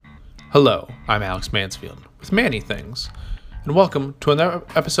Hello, I'm Alex Mansfield with Manny Things, and welcome to another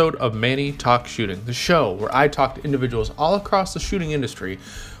episode of Manny Talk Shooting, the show where I talk to individuals all across the shooting industry.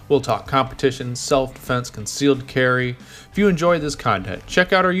 We'll talk competition, self-defense, concealed carry. If you enjoy this content,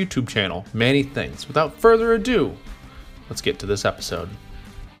 check out our YouTube channel, Manny Things. Without further ado, let's get to this episode.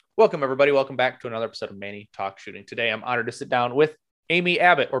 Welcome, everybody. Welcome back to another episode of Manny Talk Shooting. Today, I'm honored to sit down with Amy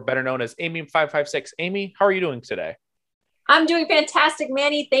Abbott, or better known as Amy556. Amy, how are you doing today? I'm doing fantastic,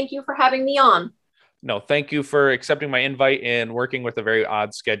 Manny. Thank you for having me on. No, thank you for accepting my invite and working with a very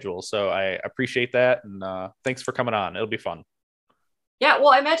odd schedule. So I appreciate that. And thanks for coming on. It'll be fun. Yeah, well,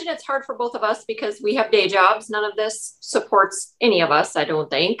 I imagine it's hard for both of us because we have day jobs. None of this supports any of us, I don't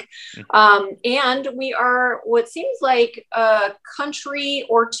think. And we are what seems like a country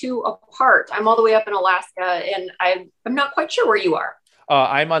or two apart. I'm all the way up in Alaska, and I'm not quite sure where you are.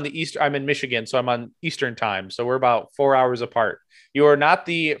 I'm on the east. I'm in Michigan, so I'm on Eastern time. So we're about 4 hours apart. You are not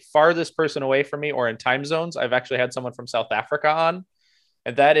the farthest person away from me or in time zones. I've actually had someone from South Africa on,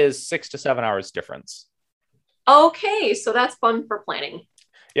 and that is 6 to 7 hours difference. Okay, so that's fun for planning.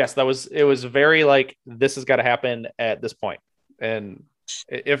 Yes, it was very like, this has got to happen at this point. And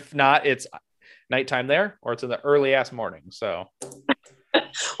if not, it's nighttime there or it's in the early ass morning. So,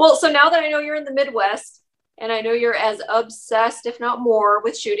 well, so now that I know you're in the Midwest, and I know you're as obsessed, if not more,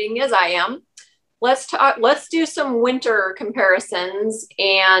 with shooting as I am. Let's do some winter comparisons.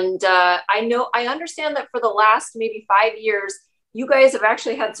 And I understand that for the last maybe 5 years, you guys have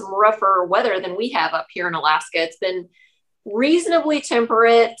actually had some rougher weather than we have up here in Alaska. It's been reasonably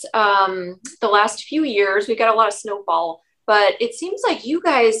temperate the last few years. We've got a lot of snowfall, but it seems like you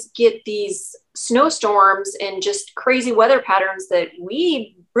guys get these snowstorms and just crazy weather patterns that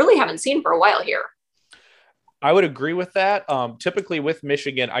we really haven't seen for a while here. I would agree with that. Typically with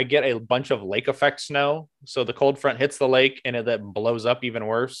Michigan, I get a bunch of lake effect snow. So the cold front hits the lake and it then blows up even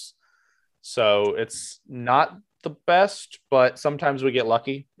worse. So it's not the best, but sometimes we get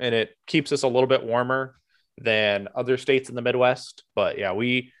lucky and it keeps us a little bit warmer than other states in the Midwest. But yeah,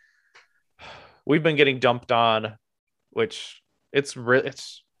 we've been getting dumped on, which it's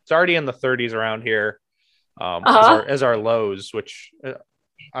already in the 30s around here as our lows, which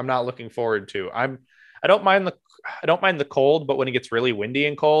I'm not looking forward to. I don't mind the cold, but when it gets really windy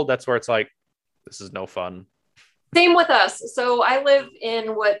and cold, that's where it's like, this is no fun. Same with us. So I live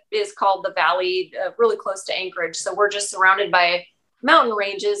in what is called the Valley, really close to Anchorage. So we're just surrounded by mountain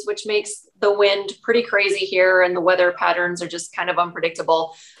ranges, which makes the wind pretty crazy here. And the weather patterns are just kind of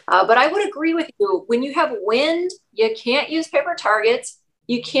unpredictable. But I would agree with you. When you have wind, you can't use paper targets.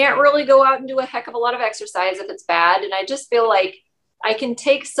 You can't really go out and do a heck of a lot of exercise if it's bad. And I just feel like I can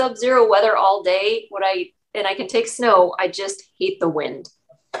take sub-zero weather all day. And I can take snow. I just hate the wind.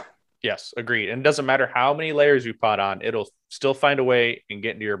 Yes, agreed. And it doesn't matter how many layers you put on, it'll still find a way and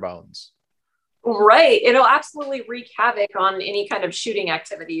get into your bones. Right. It'll absolutely wreak havoc on any kind of shooting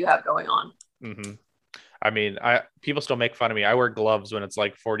activity you have going on. Mm-hmm. I mean, people still make fun of me. I wear gloves when it's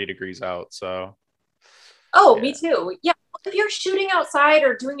like 40 degrees out. So. Oh, yeah. Me too. Yeah. If you're shooting outside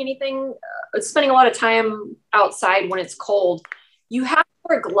or doing anything, spending a lot of time outside when it's cold, you have to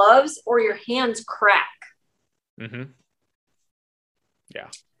wear gloves or your hands crack. Mm-hmm. Yeah,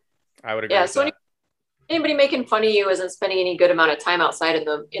 I would agree. Yeah. So anybody making fun of you isn't spending any good amount of time outside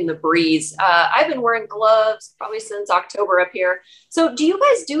in the breeze. I've been wearing gloves probably since October up here. So do you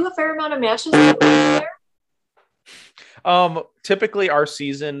guys do a fair amount of matches there? Typically our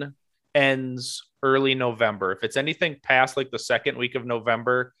season ends early November. If it's anything past like the second week of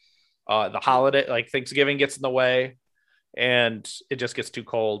November, the holiday, like Thanksgiving, gets in the way. And it just gets too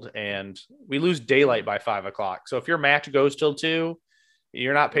cold and we lose daylight by 5 o'clock. So if your match goes till 2,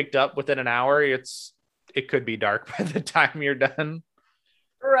 you're not picked up within an hour. It could be dark by the time you're done.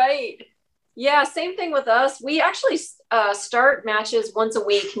 Right. Yeah. Same thing with us. We actually start matches once a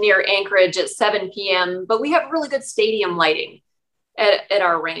week near Anchorage at 7 p.m., but we have really good stadium lighting at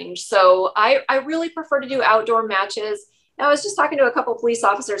our range. So I really prefer to do outdoor matches. I was just talking to a couple of police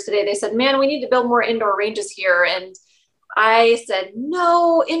officers today. They said, man, we need to build more indoor ranges here. And I said,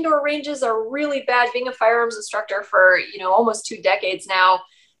 no, indoor ranges are really bad. Being a firearms instructor for, almost 2 decades now,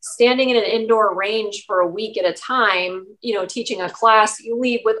 standing in an indoor range for a week at a time, teaching a class, you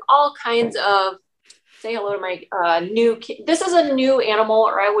leave with all kinds of, say hello to my new kid. This is a new animal,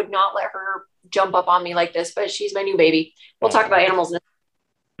 or I would not let her jump up on me like this, but she's my new baby. We'll talk about animals.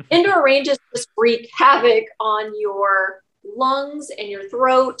 Indoor ranges just wreak havoc on your lungs and your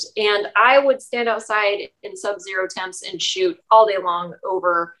throat. And I would stand outside in sub-zero temps and shoot all day long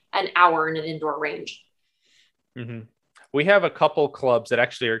over an hour in an indoor range. Mm-hmm. We have a couple clubs that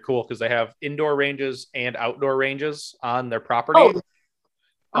actually are cool because they have indoor ranges and outdoor ranges on their property.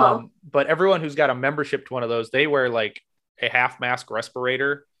 But everyone who's got a membership to one of those, they wear like a half mask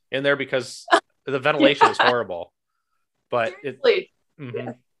respirator in there because the ventilation is horrible. But yeah.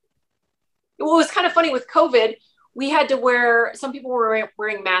 Well, it was kind of funny with COVID. We had to some people were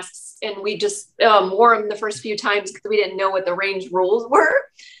wearing masks, and we just wore them the first few times because we didn't know what the range rules were.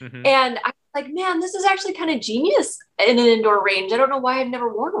 And I was like, man, this is actually kind of genius in an indoor range. I don't know why I've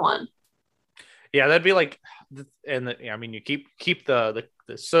never worn one. Yeah, that'd be like, I mean, you keep the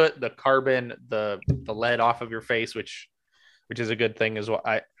soot, the carbon, the lead off of your face, which is a good thing as well.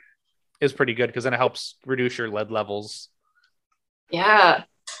 Is pretty good because then it helps reduce your lead levels. Yeah,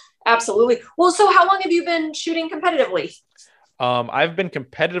 absolutely. Well, so how long have you been shooting competitively? I've been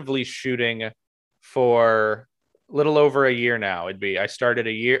competitively shooting for a little over a year now. I started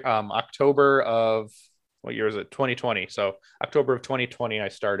October of, what year is it? 2020. So October of 2020, I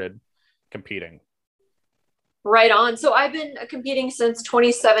started competing. Right on. So I've been competing since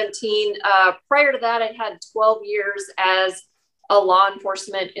 2017. Prior to that, I had 12 years as a law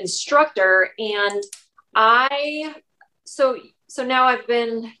enforcement instructor. And so now I've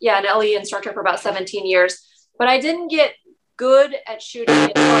been, an LE instructor for about 17 years, but I didn't get good at shooting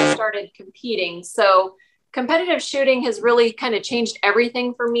until I started competing. So competitive shooting has really kind of changed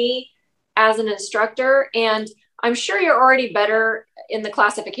everything for me as an instructor. And I'm sure you're already better in the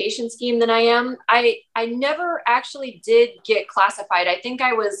classification scheme than I am. I never actually did get classified. I think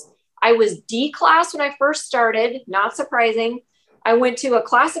I was D class when I first started, not surprising. I went to a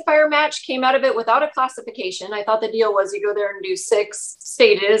classifier match, came out of it without a classification. I thought the deal was you go there and do 6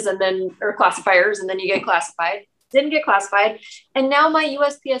 stages or classifiers, and then you get classified. Didn't get classified. And now my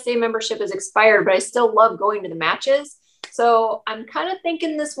USPSA membership is expired, but I still love going to the matches. So I'm kind of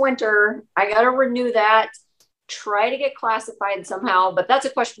thinking this winter, I got to renew that, try to get classified somehow. But that's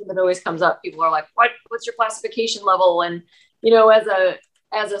a question that always comes up. People are like, what's your classification level? And,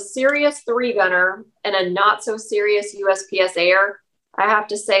 as a serious 3-gunner and a not so serious USPSAer, I have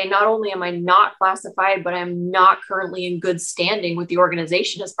to say, not only am I not classified, but I'm not currently in good standing with the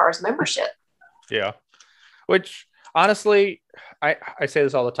organization as far as membership. Yeah. Which honestly, I say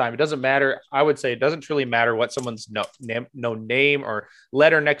this all the time. It doesn't matter. I would say it doesn't really matter what someone's name or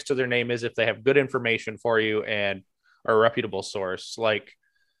letter next to their name is if they have good information for you and are a reputable source. Like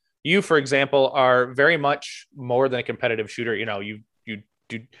you, for example, are very much more than a competitive shooter.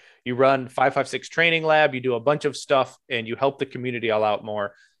 You run 5.56 training lab, you do a bunch of stuff, and you help the community all out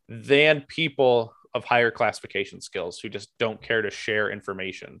more than people of higher classification skills who just don't care to share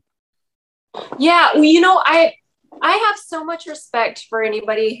information. Yeah, well, I have so much respect for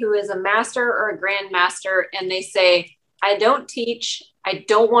anybody who is a master or a grandmaster and they say, I don't teach, I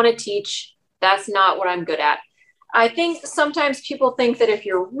don't want to teach, that's not what I'm good at. I think sometimes people think that if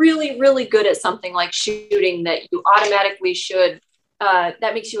you're really, really good at something like shooting, that you automatically should,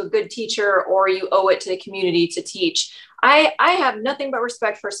 that makes you a good teacher or you owe it to the community to teach. I have nothing but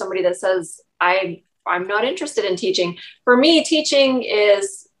respect for somebody that says, I'm not interested in teaching. For me, teaching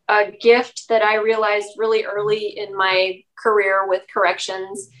is a gift that I realized really early in my career with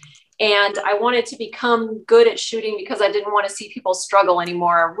corrections. And I wanted to become good at shooting because I didn't want to see people struggle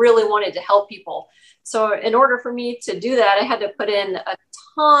anymore. I really wanted to help people. So in order for me to do that, I had to put in a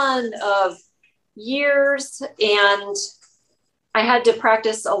ton of years and I had to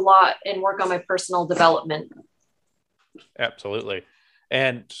practice a lot and work on my personal development. Absolutely.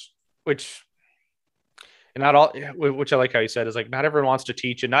 And which I like how you said is like, not everyone wants to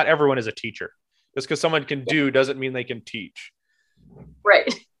teach and not everyone is a teacher. Just because someone can do doesn't mean they can teach.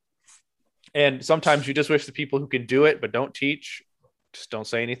 Right. And sometimes you just wish the people who can do it, but don't teach, just don't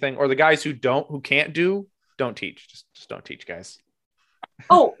say anything. Or the guys who can't do, don't teach. Just don't teach, guys.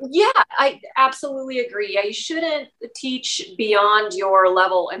 Oh, yeah, I absolutely agree. Yeah, you shouldn't teach beyond your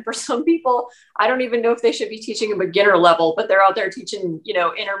level. And for some people, I don't even know if they should be teaching a beginner level, but they're out there teaching,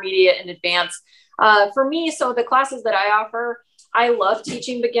 intermediate and advanced. For me, so the classes that I offer, I love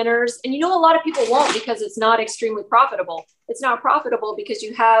teaching beginners. And a lot of people won't because it's not extremely profitable. It's not profitable because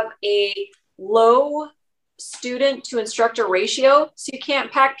you have a low student to instructor ratio. So you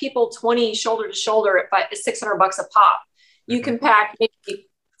can't pack people 20 shoulder to shoulder at $600 a pop. You can pack maybe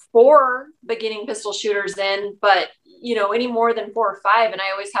 4 beginning pistol shooters in, but any more than 4 or 5, and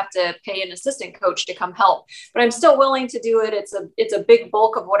I always have to pay an assistant coach to come help. But I'm still willing to do it. It's a big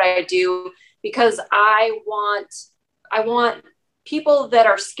bulk of what I do because I want people that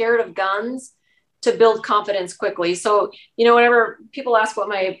are scared of guns to build confidence quickly. So, whenever people ask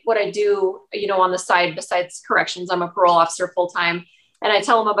what I do, on the side besides corrections, I'm a parole officer full time. And I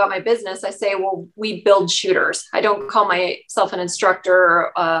tell them about my business. I say, well, we build shooters. I don't call myself an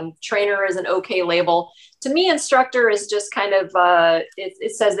instructor. Trainer is an okay label To me, instructor is just kind of,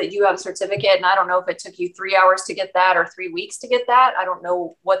 it says that you have a certificate, and I don't know if it took you 3 hours to get that or 3 weeks to get that. I don't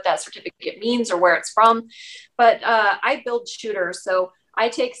know what that certificate means or where it's from, but I build shooters. So I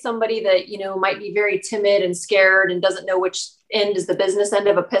take somebody that, might be very timid and scared and doesn't know which end is the business end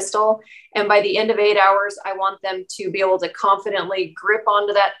of a pistol. And by the end of 8 hours, I want them to be able to confidently grip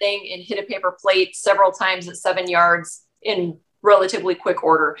onto that thing and hit a paper plate several times at 7 yards in relatively quick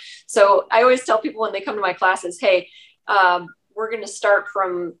order. So I always tell people when they come to my classes, hey, we're going to start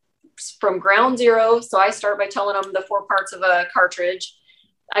from ground zero. So I start by telling them the 4 parts of a cartridge.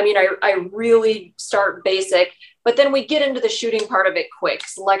 I mean, I really start basic, but then we get into the shooting part of it quick.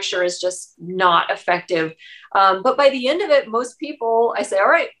 Lecture is just not effective. But by the end of it, most people, I say, all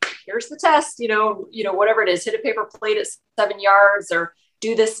right, here's the test, whatever it is, hit a paper plate at 7 yards or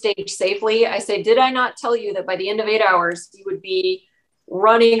do this stage safely. I say, did I not tell you that by the end of 8 hours, you would be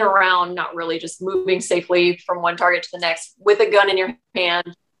running around, not really, just moving safely from one target to the next with a gun in your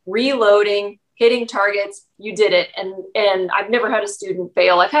hand, reloading, hitting targets. You did it. And I've never had a student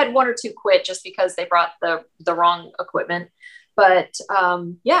fail. I've had 1 or 2 quit just because they brought the wrong equipment. But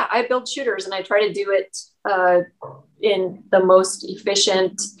I build shooters, and I try to do it in the most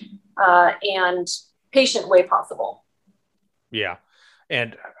efficient and patient way possible. Yeah.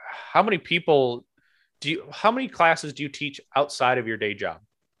 And how many classes do you teach outside of your day job?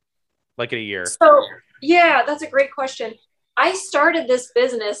 Like in a year? So, yeah, that's a great question. I started this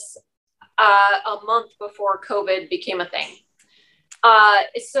business a month before COVID became a thing.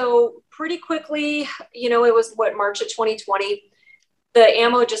 So pretty quickly, it was March of 2020, the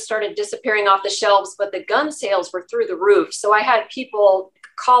ammo just started disappearing off the shelves, but the gun sales were through the roof. So I had people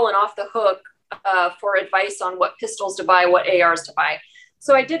calling off the hook for advice on what pistols to buy, what ARs to buy.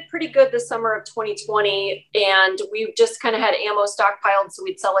 So I did pretty good the summer of 2020, and we just kind of had ammo stockpiled, so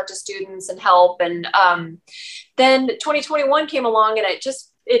we'd sell it to students and help. And then 2021 came along, and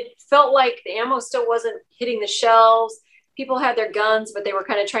it felt like the ammo still wasn't hitting the shelves. People had their guns, but they were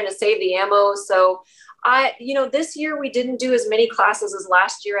kind of trying to save the ammo. So this year we didn't do as many classes as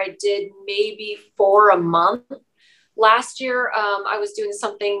last year. I did maybe 4 a month. Last year, I was doing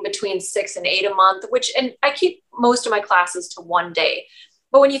something between 6 and 8 a month, and I keep most of my classes to 1 day.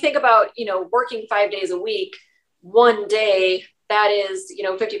 But when you think about, working 5 days a week, 1 day, that is,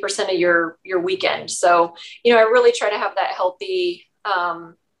 50% of your weekend. So, I really try to have that healthy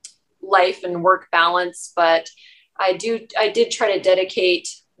life and work balance. But I did try to dedicate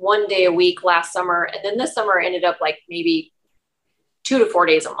 1 day a week last summer. And then this summer I ended up like maybe 2 to 4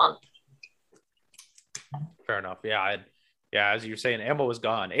 days a month. Fair enough. Yeah. As you're saying, ammo is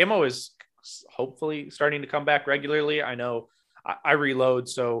gone. Ammo is hopefully starting to come back regularly. I know I reload,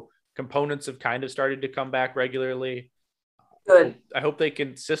 so components have kind of started to come back regularly. Good. I hope they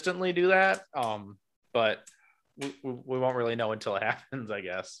consistently do that. But we won't really know until it happens, I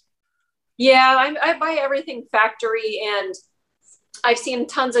guess. Yeah, I buy everything factory, and I've seen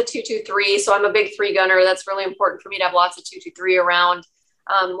tons of 223. So I'm a big 3 gunner. That's really important for me to have lots of 223 around.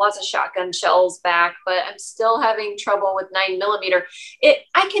 Lots of shotgun shells back, but I'm still having trouble with 9mm.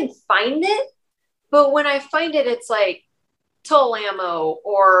 I can find it, but when I find it, it's like Tull ammo,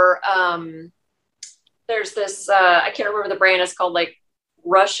 or there's this, I can't remember the brand. It's called like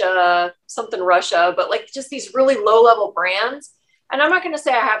Russia, but like just these really low level brands. And I'm not going to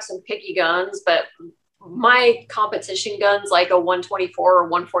say I have some picky guns, but my competition guns like a 124 or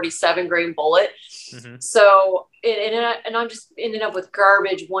 147 grain bullet. Mm-hmm. So and I'm just ended up with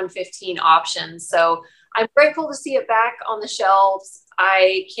garbage 115 options. So I'm grateful to see it back on the shelves.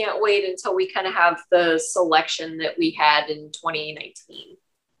 I can't wait until we kind of have the selection that we had in 2019.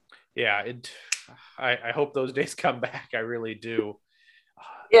 Yeah, I hope those days come back. I really do.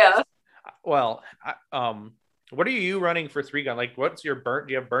 Yeah. Well, what are you running for 3 gun? Like, what's your do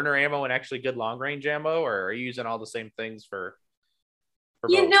you have burner ammo and actually good long range ammo, or are you using all the same things for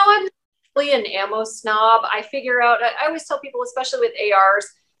both? I'm really an ammo snob. I figure out, I always tell people, especially with ARs,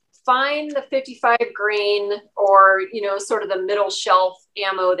 find the 55 grain or, sort of the middle shelf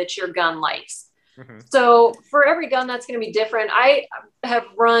ammo that your gun likes. Mm-hmm. So for every gun, that's going to be different. I have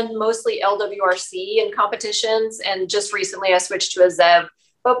run mostly LWRC in competitions, and just recently I switched to a ZEV.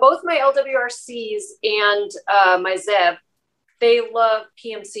 But both my LWRCs and my ZEV, they love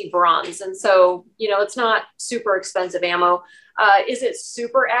PMC bronze. And so, it's not super expensive ammo. Is it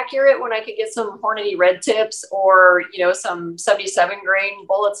super accurate when I could get some Hornady red tips or, some 77 grain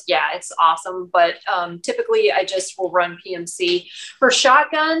bullets? Yeah, it's awesome. But typically I just will run PMC. For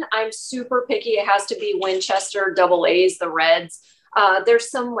shotgun, I'm super picky. It has to be Winchester AA's, the reds. There's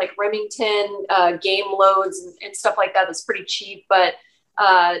some like Remington game loads and stuff like that that's pretty cheap, but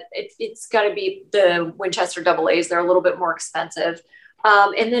It's got to be the Winchester double A's. They're a little bit more expensive.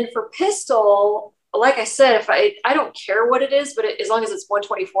 And then for pistol, like I said, if I don't care what it is, but as long as it's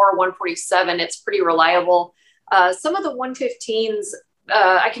 124 or 147, it's pretty reliable. Some of the 115s,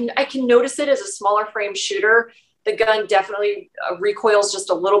 I can notice it as a smaller frame shooter. The gun definitely recoils just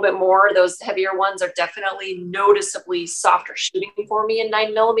a little bit more. Those heavier ones are definitely noticeably softer shooting for me in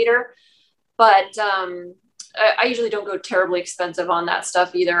 9mm. But I usually don't go terribly expensive on that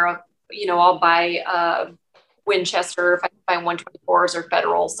stuff either. You know, I'll buy Winchester if I can find 124s or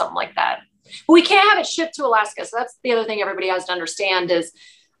Federal, something like that. But we can't have it shipped to Alaska. So that's the other thing everybody has to understand is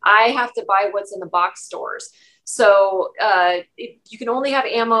I have to buy what's in the box stores. So you can only have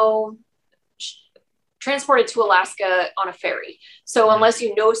ammo transported to Alaska on a ferry. So unless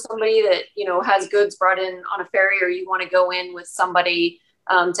you know somebody that, you know, has goods brought in on a ferry, or you want to go in with somebody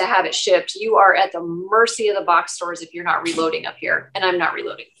to have it shipped, you are at the mercy of the box stores if you're not reloading up here. And I'm not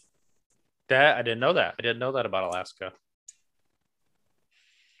reloading. That I didn't know that. I didn't know that about Alaska.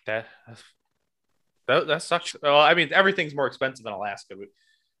 That sucks. Well, I mean, everything's more expensive in Alaska,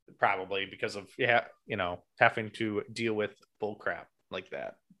 probably because of you know, having to deal with bull crap like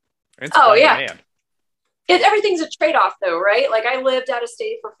that. Oh yeah. Everything's a trade-off though, right? Like I lived out of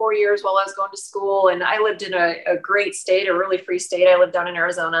state for 4 years while I was going to school, and I lived in a great state, a really free state. I lived down in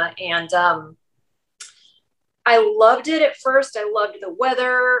Arizona, and I loved it at first. I loved the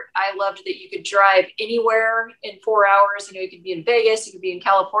weather. I loved that you could drive anywhere in 4 hours. You know, you could be in Vegas, you could be in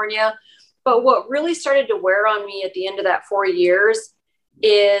California. But what really started to wear on me at the end of that 4 years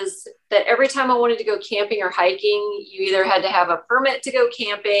is that every time I wanted to go camping or hiking, you either had to have a permit to go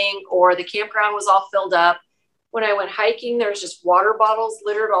camping or the campground was all filled up. When I went hiking, there was just water bottles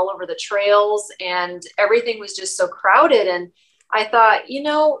littered all over the trails and everything was just so crowded. And I thought, you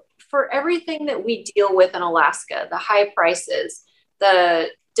know, for everything that we deal with in Alaska, the high prices, the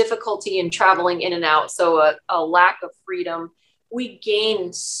difficulty in traveling in and out, so a lack of freedom, we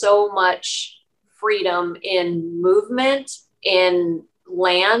gain so much freedom in movement, in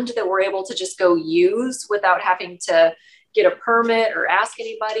land that we're able to just go use without having to get a permit or ask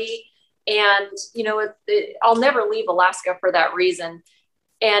anybody. And, you know, I'll never leave Alaska for that reason.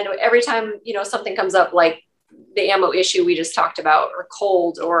 And every time, you know, something comes up like the ammo issue we just talked about, or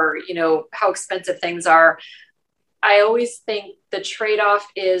cold, or, you know, how expensive things are, I always think the trade-off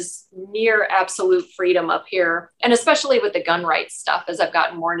is near absolute freedom up here. And especially with the gun rights stuff, as I've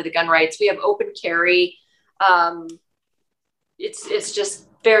gotten more into the gun rights, we have open carry. It's just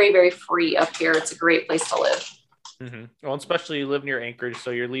very, very free up here. It's a great place to live. Mm-hmm. Well, especially you live near Anchorage,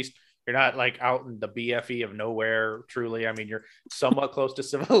 so you're not like out in the BFE of nowhere. Truly, I mean, you're somewhat close to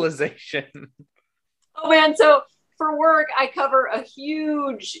civilization. Oh man, so for work, I cover a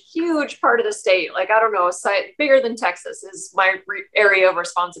huge, huge part of the state. Like, I don't know, a site bigger than Texas is my area of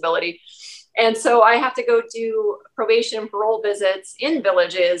responsibility. And so I have to go do probation and parole visits in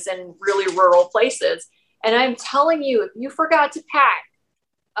villages and really rural places. And I'm telling you, if you forgot to pack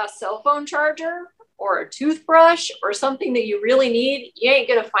a cell phone charger or a toothbrush or something that you really need, you ain't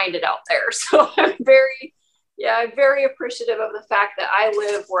going to find it out there. So I'm very appreciative of the fact that I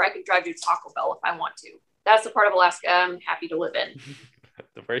live where I can drive to Taco Bell if I want to. That's the part of Alaska I'm happy to live in.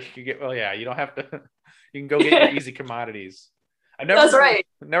 The first you get, well, yeah, you don't have to, you can go get your easy commodities. That's right.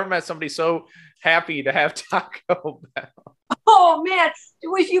 I've never met somebody so happy to have Taco Bell. Oh man,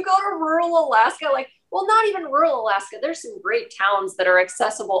 if you go to rural Alaska, like, well, not even rural Alaska, there's some great towns that are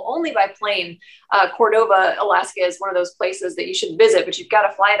accessible only by plane. Cordova, Alaska is one of those places that you should visit, but you've got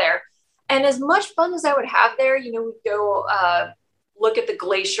to fly there. And as much fun as I would have there, you know, we'd go look at the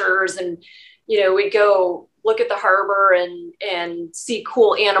glaciers, and, you know, we'd go look at the harbor and see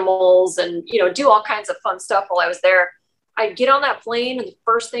cool animals and, you know, do all kinds of fun stuff while I was there. I'd get on that plane, and the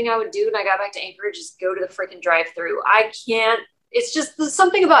first thing I would do when I got back to Anchorage is go to the freaking drive-through. It's just there's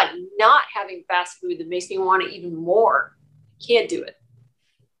something about not having fast food that makes me want it even more. Can't do it.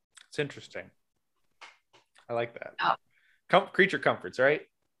 It's interesting. I like that. Oh. Creature comforts, right?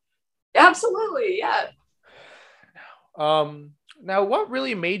 Absolutely, yeah. Now, what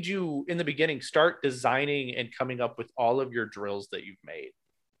really made you, in the beginning, start designing and coming up with all of your drills that you've made?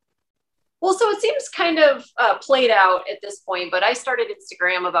 Well, so it seems kind of played out at this point, but I started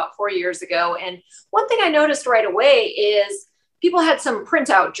Instagram about 4 years ago. And one thing I noticed right away is people had some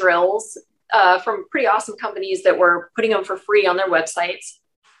printout drills from pretty awesome companies that were putting them for free on their websites.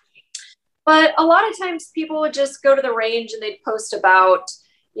 But a lot of times people would just go to the range and they'd post about,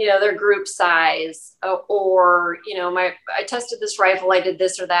 you know, their group size or, you know, I tested this rifle, I did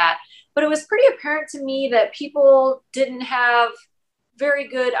this or that. But it was pretty apparent to me that people didn't have very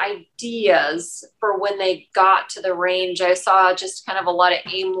good ideas for when they got to the range. I saw just kind of a lot of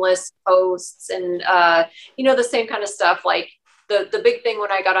aimless posts and, the same kind of stuff. Like the big thing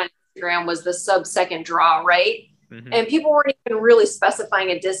when I got on Instagram was the sub-second draw, right? Mm-hmm. And people weren't even really specifying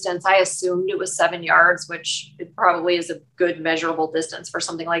a distance. I assumed it was 7 yards, which it probably is a good measurable distance for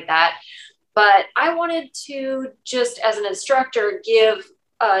something like that. But I wanted to just, as an instructor, give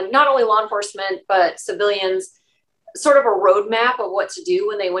not only law enforcement, but civilians sort of a roadmap of what to do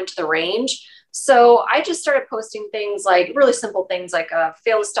when they went to the range. So I just started posting things like really simple things like a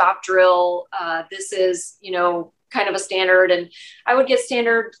fail to stop drill. This is, kind of a standard. And I would get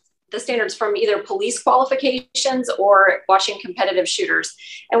the standards from either police qualifications or watching competitive shooters.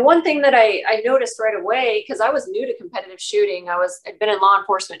 And one thing that I noticed right away, because I was new to competitive shooting, I'd been in law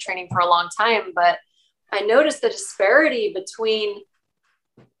enforcement training for a long time, but I noticed the disparity between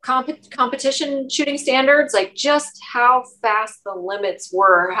competition shooting standards, like just how fast the limits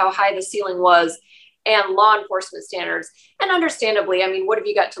were, how high the ceiling was, and law enforcement standards. And understandably, I mean, what have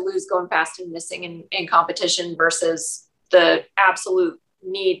you got to lose going fast and missing in competition versus the absolute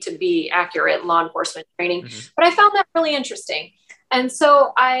need to be accurate law enforcement training? Mm-hmm. But I found that really interesting. And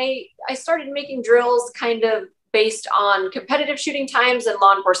so I started making drills kind of based on competitive shooting times and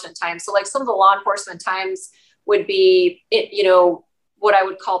law enforcement times. So like some of the law enforcement times would be, what I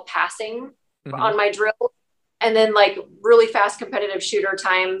would call passing mm-hmm. on my drill. And then like really fast competitive shooter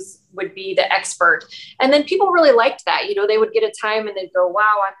times would be the expert. And then people really liked that. They would get a time and they'd go,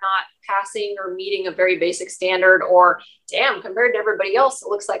 wow, I'm not passing or meeting a very basic standard, or damn, compared to everybody else, it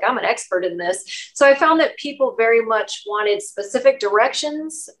looks like I'm an expert in this. So I found that people very much wanted specific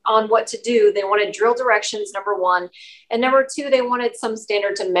directions on what to do. They wanted drill directions, number one. And number two, they wanted some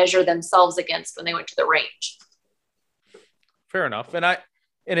standard to measure themselves against when they went to the range. Fair enough.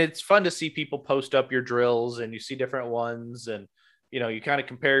 And it's fun to see people post up your drills and you see different ones and, you kind of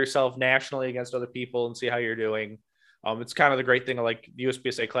compare yourself nationally against other people and see how you're doing. It's kind of the great thing of like the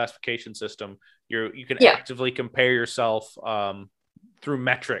USPSA classification system. You can actively compare yourself through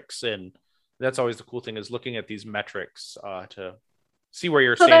metrics. And that's always the cool thing, is looking at these metrics to see where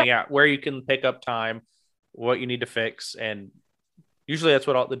you're standing at, where you can pick up time, what you need to fix. And usually that's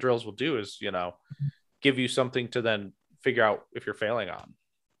what all the drills will do, is, give you something to then figure out if you're failing on.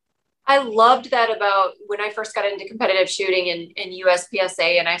 I loved that about when I first got into competitive shooting in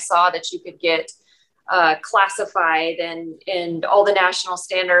USPSA, and I saw that you could get classified and all the national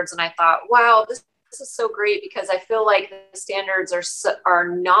standards. And I thought, wow, this is so great, because I feel like the standards are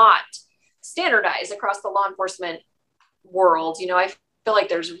not standardized across the law enforcement world. I feel like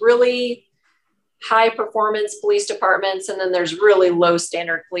there's really high performance police departments, and then there's really low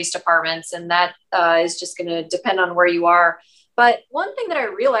standard police departments. And that is just going to depend on where you are. But one thing that I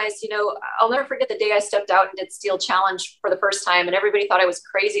realized, I'll never forget the day I stepped out and did Steel Challenge for the first time, and everybody thought I was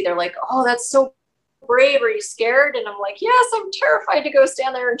crazy. They're like, oh, that's so brave. Are you scared? And I'm like, yes, I'm terrified to go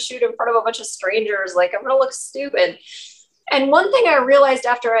stand there and shoot in front of a bunch of strangers. Like, I'm going to look stupid. And one thing I realized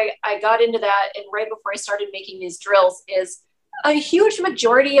after I got into that, and right before I started making these drills, is a huge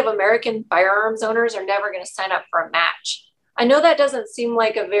majority of American firearms owners are never going to sign up for a match. I know that doesn't seem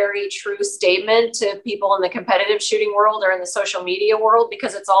like a very true statement to people in the competitive shooting world or in the social media world,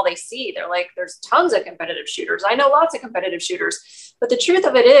 because it's all they see. They're like, there's tons of competitive shooters. I know lots of competitive shooters. But the truth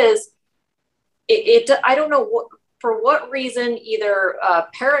of it is, I don't know for what reason, either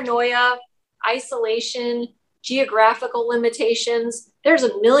paranoia, isolation, geographical limitations, there's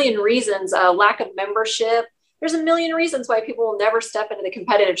a million reasons, lack of membership. There's a million reasons why people will never step into the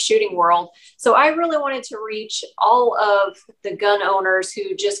competitive shooting world. So I really wanted to reach all of the gun owners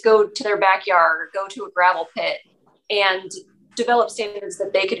who just go to their backyard or go to a gravel pit and develop standards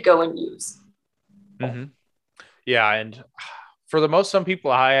that they could go and use. Mm-hmm. Yeah. And for some people,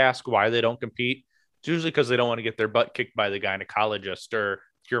 I ask why they don't compete. It's usually because they don't want to get their butt kicked by the gynecologist or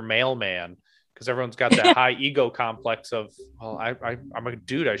your mailman, because everyone's got that high ego complex of, well, I'm a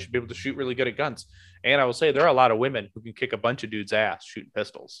dude. I should be able to shoot really good at guns. And I will say there are a lot of women who can kick a bunch of dudes' ass shooting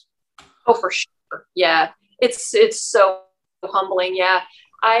pistols. Oh, for sure. Yeah. It's so humbling. Yeah.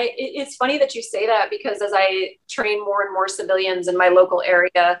 It's funny that you say that, because as I train more and more civilians in my local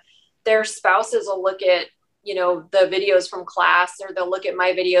area, their spouses will look at, the videos from class, or they'll look at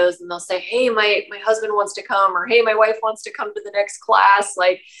my videos and they'll say, hey, my husband wants to come, or hey, my wife wants to come to the next class.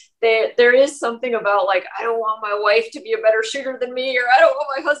 Like there is something about like, I don't want my wife to be a better shooter than me, or I don't want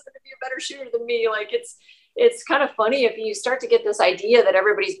my husband to be a better shooter than me. Like it's kind of funny if you start to get this idea that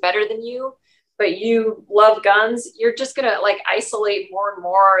everybody's better than you, but you love guns, you're just going to like isolate more and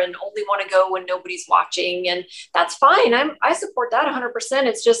more and only want to go when nobody's watching. And that's fine. I support that 100%.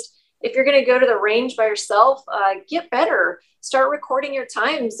 It's just, if you're going to go to the range by yourself, get better. Start recording your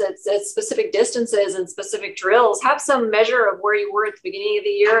times at specific distances and specific drills. Have some measure of where you were at the beginning of the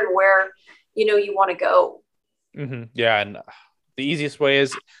year and where, you want to go. Mm-hmm. Yeah. And the easiest way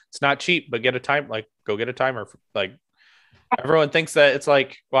is, it's not cheap, but go get a timer. Like, everyone thinks that it's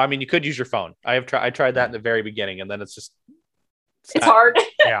like, well, I mean, you could use your phone. I tried that in the very beginning, and then it's hard.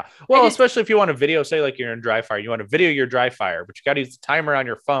 Yeah. Well, especially if you want to video, say like you're in dry fire, you want to video your dry fire, but you got to use the timer on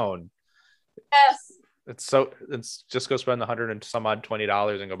your phone. Yes. It's just go spend the $100 and some odd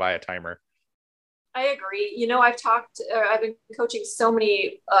 $20 and go buy a timer. I agree. I've been coaching so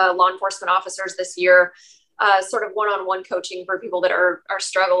many law enforcement officers this year, sort of one-on-one coaching for people that are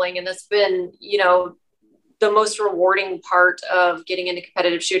struggling. And that's been, the most rewarding part of getting into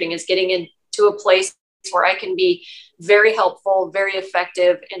competitive shooting is getting into a place where I can be very helpful, very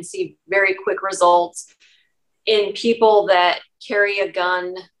effective, and see very quick results in people that carry a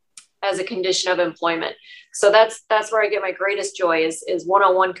gun as a condition of employment. So that's where I get my greatest joy is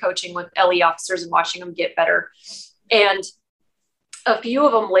one-on-one coaching with LE officers and watching them get better. And a few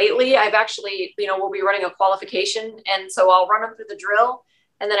of them lately, I've actually, we'll be running a qualification. And so I'll run them through the drill,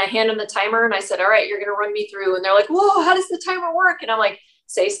 and then I hand them the timer and I said, all right, you're going to run me through. And they're like, whoa, how does the timer work? And I'm like,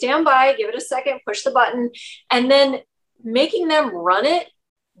 say, stand by, give it a second, push the button. And then making them run it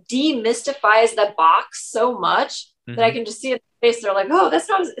demystifies the box so much that I can just see it in their face. They're like, oh, it's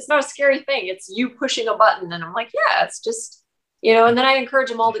not a scary thing. It's you pushing a button. And I'm like, yeah, it's just, and then I encourage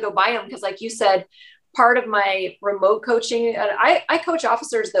them all to go buy them. Cause like you said, part of my remote coaching, I coach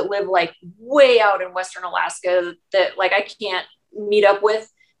officers that live like way out in Western Alaska that like I can't meet up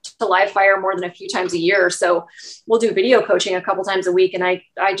with to live fire more than a few times a year. So we'll do video coaching a couple times a week. And I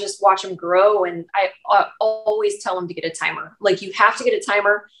just watch them grow. And I always tell them to get a timer. Like, you have to get a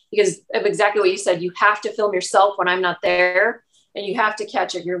timer because of exactly what you said. You have to film yourself when I'm not there, and you have to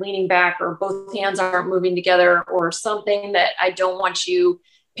catch if you're leaning back or both hands aren't moving together or something that I don't want you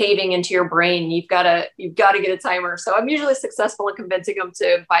paving into your brain. You've got to get a timer. So I'm usually successful in convincing them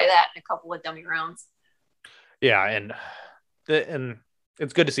to buy that in a couple of dummy rounds. Yeah. And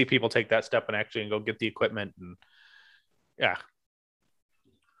it's good to see people take that step and actually go get the equipment. And yeah.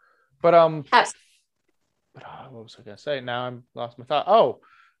 But what was I gonna say? Now I'm lost my thought.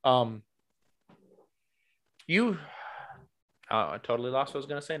 I totally lost what I was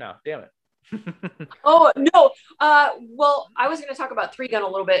gonna say now. Damn it. Oh no. Well, I was going to talk about 3-gun a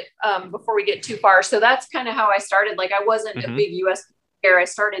little bit before we get too far. So that's kind of how I started. Like, I wasn't a big US player. I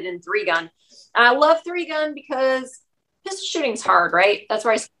started in 3-gun. And I love 3-gun because pistol shooting's hard, right? That's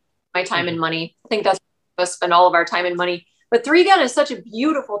where I spend my time and money. I think that's where we spend all of our time and money. But 3-gun is such a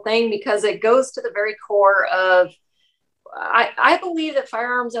beautiful thing because it goes to the very core of, I believe that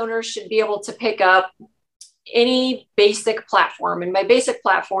firearms owners should be able to pick up any basic platform. And by basic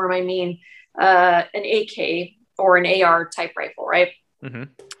platform, I mean an AK or an AR type rifle, right?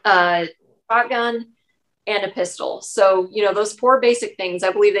 Shotgun and a pistol. So, those 4 basic things,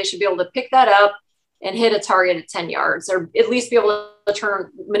 I believe they should be able to pick that up and hit a target at 10 yards, or at least be able to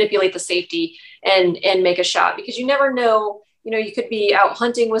manipulate the safety and make a shot, because you never know, you could be out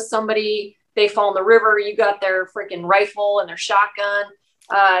hunting with somebody, they fall in the river, you got their freaking rifle and their shotgun.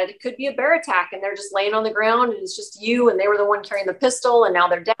 It could be a bear attack and they're just laying on the ground and it's just you, and they were the one carrying the pistol and now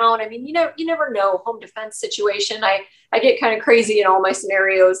they're down. I mean, you never know. Home defense situation. I get kind of crazy in all my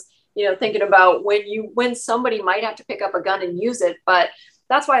scenarios, thinking about when somebody might have to pick up a gun and use it. But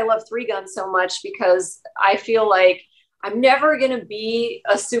that's why I love 3-gun so much, because I feel like I'm never going to be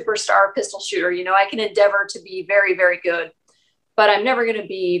a superstar pistol shooter. I can endeavor to be very, very good, but I'm never going to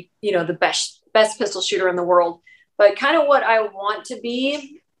be, the best pistol shooter in the world. But kind of what I want to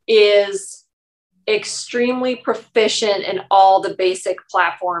be is extremely proficient in all the basic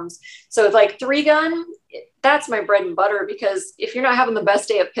platforms. So like 3-gun, that's my bread and butter, because if you're not having the best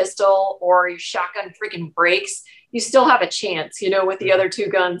day of pistol or your shotgun freaking breaks, you still have a chance, with the other 2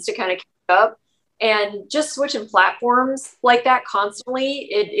 guns to kind of keep up. And just switching platforms like that constantly,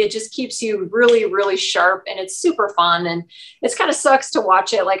 it just keeps you really, really sharp, and it's super fun. And it's kind of sucks to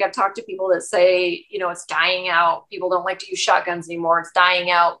watch it. Like, I've talked to people that say, it's dying out. People don't like to use shotguns anymore. It's dying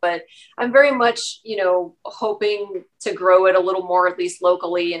out. But I'm very much, hoping to grow it a little more, at least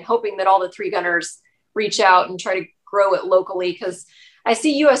locally, and hoping that all the 3-gunners reach out and try to grow it locally, because I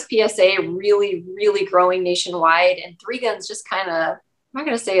see USPSA really, really growing nationwide, and 3-guns just kind of, I'm not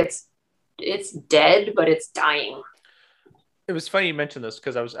going to say it's dead, but it's dying. It was funny you mentioned this,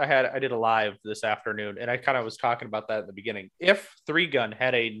 because I did a live this afternoon, and I kind of was talking about that at the beginning. If 3-gun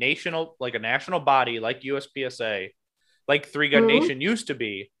had a national body like USPSA, like 3-gun Nation used to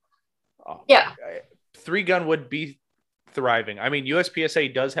be, 3-gun would be thriving. I mean,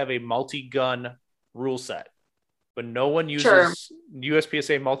 USPSA does have a multi-gun rule set, but no one uses Sure.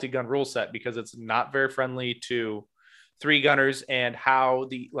 USPSA multi-gun rule set because it's not very friendly to three gunners and how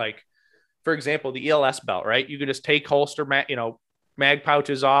for example, the ELS belt, right? You can just take holster, mag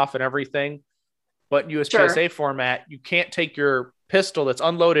pouches off and everything. But Sure. USPSA format, you can't take your pistol that's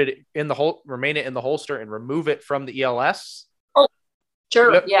unloaded in the remain it in the holster and remove it from the ELS. Oh, You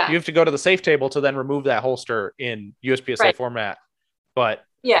sure. have, Yeah. you have to go to the safe table to then remove that holster in USPSA Right. format. But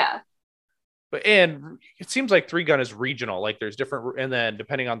Yeah. and it seems like three gun is regional. Like there's different, and then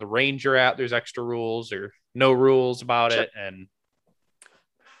depending on the range you're at, there's extra rules or no rules about Sure. it.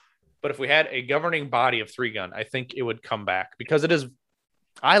 But if we had a governing body of three gun, I think it would come back because it is.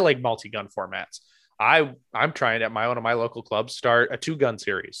 I like multi gun formats. I'm trying at one of my local clubs start a two gun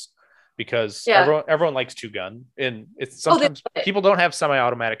series because Yeah. everyone likes two gun, and it's Oh, sometimes people don't have semi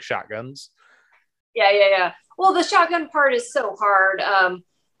automatic shotguns. Yeah. Well, the shotgun part is so hard.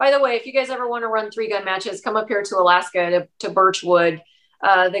 By the way, if you guys ever want to run 3-gun matches, come up here to Alaska to Birchwood.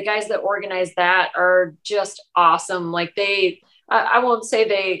 The guys that organize that are just awesome. Like I won't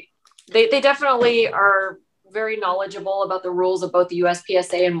say they definitely are very knowledgeable about the rules of both the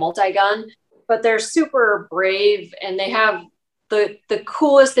USPSA and multi-gun, but they're super brave and they have the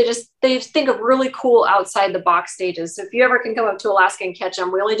coolest. They think of really cool outside the box stages. So if you ever can come up to Alaska and catch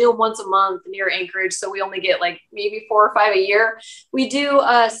them, we only do them once a month near Anchorage, so we only get like maybe 4 or 5 a year. We do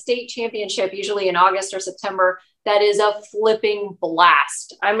a state championship usually in August or September. That is a flipping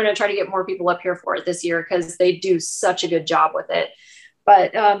blast. I'm going to try to get more people up here for it this year because they do such a good job with it.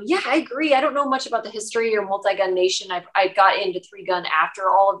 But yeah, I agree. I don't know much about the history or multi-gun nation. I got into 3-gun after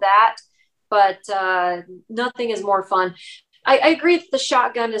all of that, but nothing is more fun. I agree that the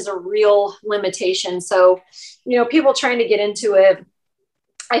shotgun is a real limitation. So, people trying to get into it.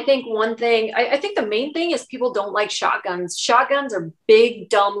 I think one thing, I think the main thing is people don't like shotguns. Shotguns are big,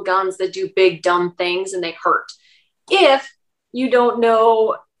 dumb guns that do big, dumb things and they hurt. If you don't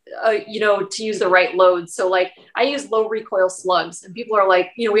know, to use the right load. So like I use low recoil slugs and people are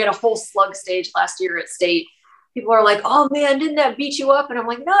like, we had a whole slug stage last year at state. People are like, oh man, didn't that beat you up? And I'm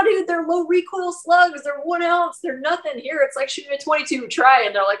like, no, dude, they're low recoil slugs. They're 1 ounce. They're nothing here. It's like shooting a 22 try.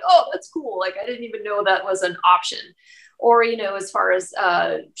 And they're like, oh, that's cool. Like, I didn't even know that was an option. Or, as far as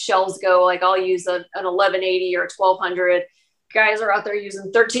shells go, like I'll use an 1180 or 1200. Guys are out there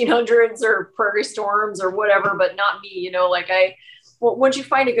using 1300s or Prairie Storms or whatever, but not me, once you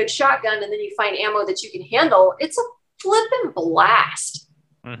find a good shotgun and then you find ammo that you can handle, it's a flipping blast.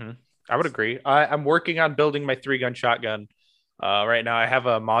 Mm-hmm. I would agree. I'm working on building my 3-gun shotgun. Right now I have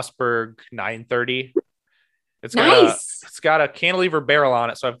a Mossberg 930. It's got a cantilever barrel on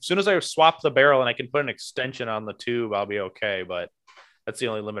it. So as soon as I swap the barrel and I can put an extension on the tube, I'll be okay. But that's the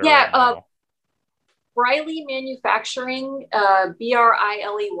only limiter right now. Briley Manufacturing, Briley.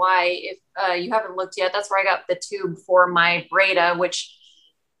 If you haven't looked yet, that's where I got the tube for my Breda, which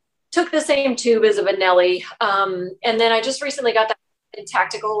took the same tube as a Benelli. And then I just recently got that in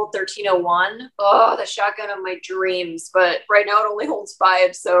Tactical 1301. Oh, the shotgun of my dreams. But right now it only holds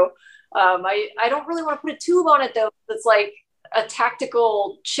 5. So I don't really want to put a tube on it though. It's like a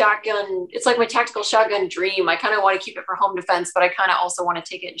tactical shotgun. It's like my tactical shotgun dream. I kind of want to keep it for home defense, but I kind of also want to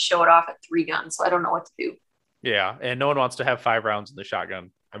take it and show it off at 3-gun. So I don't know what to do. Yeah. And no one wants to have 5 rounds in the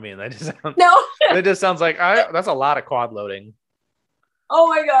shotgun. I mean, that just sounds like that's a lot of quad loading. Oh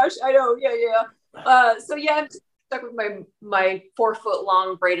my gosh. I know. Yeah. So yeah, I'm stuck with my 4-foot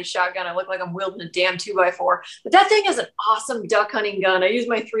long Breda shotgun. I look like I'm wielding a damn 2x4, but that thing is an awesome duck hunting gun. I use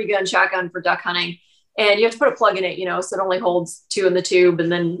my 3-gun shotgun for duck hunting. And you have to put a plug in it, so it only holds 2 in the tube and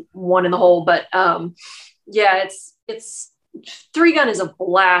then 1 in the hole. But yeah, it's 3-gun is a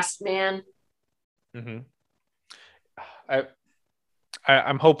blast, man. Mm-hmm.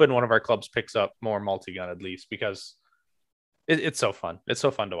 I'm hoping one of our clubs picks up more multi-gun at least because it's so fun. It's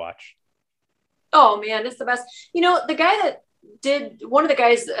so fun to watch. Oh man, it's the best. The guy that did one of the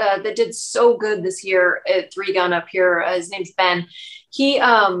guys that did so good this year at 3-gun up here, his name's Ben. He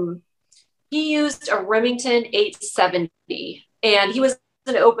used a Remington 870 and he was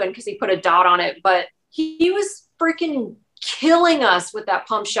an open because he put a dot on it, but he was freaking killing us with that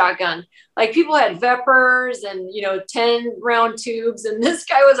pump shotgun. Like people had Vepers and, 10 round tubes. And this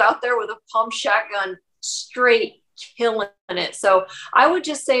guy was out there with a pump shotgun straight killing it. So I would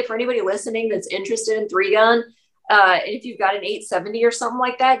just say for anybody listening that's interested in 3-gun, if you've got an 870 or something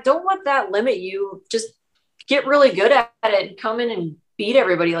like that, don't let that limit you. Just get really good at it and come in and beat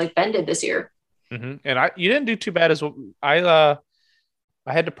everybody like Ben did this year. Mm-hmm. And you didn't do too bad as well. I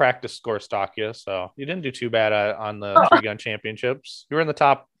had to practice score stock you, so you didn't do too bad on the 3-gun championships. You were in the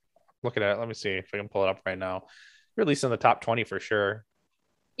top. Looking at it, let me see if I can pull it up right now. You're at least in the top 20 for sure.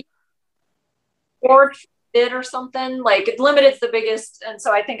 Or did or something. Like limited's the biggest, and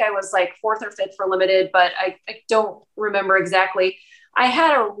so I think I was like fourth or fifth for limited, but I don't remember exactly. I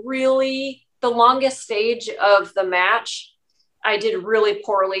had the longest stage of the match. I did really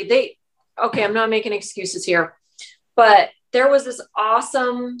poorly. Okay, I'm not making excuses here, but there was this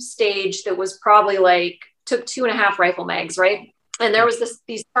awesome stage that was probably like took 2.5 rifle mags, right? And there was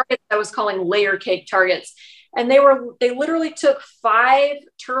these targets I was calling layer cake targets, and they literally took 5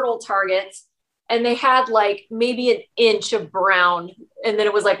 turtle targets, and they had like maybe an inch of brown, and then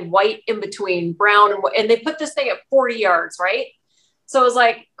it was like white in between brown and they put this thing at 40 yards, right? So it was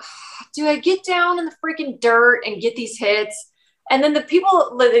like, do I get down in the freaking dirt and get these hits? And then the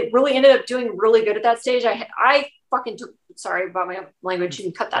people that really ended up doing really good at that stage, I fucking took, sorry about my language, you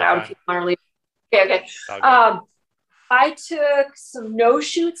can cut that out if you want to leave. Okay. I took some no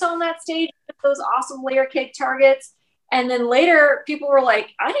shoots on that stage, those awesome layer cake targets. And then later people were like,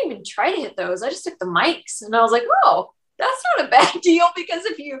 I didn't even try to hit those. I just took the mics. And I was like, oh, that's not a bad deal, because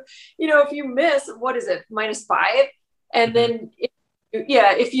if you miss, what is it, -5? And then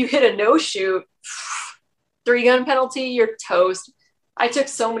if you hit a no shoot, 3-gun penalty, you're toast. I took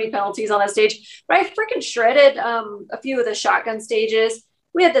so many penalties on that stage, but I freaking shredded a few of the shotgun stages.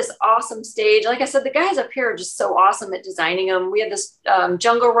 We had this awesome stage. Like I said, the guys up here are just so awesome at designing them. We had this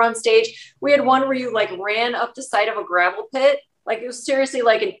jungle run stage. We had one where you like ran up the side of a gravel pit. Like it was seriously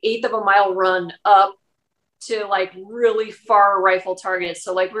like an 1/8 of a mile run up to like really far rifle targets.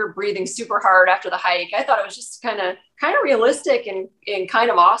 So like we were breathing super hard after the hike. I thought it was just kind of realistic and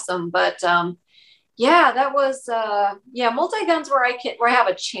kind of awesome. But yeah, that was multi-guns where I have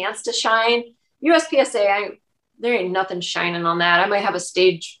a chance to shine. USPSA, there ain't nothing shining on that. I might have a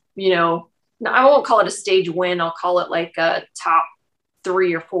stage, I won't call it a stage win. I'll call it like a top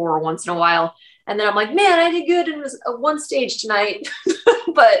 3 or 4 once in a while. And then I'm like, man, I did good in one stage tonight.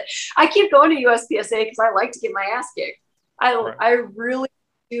 But I keep going to USPSA because I like to get my ass kicked. I really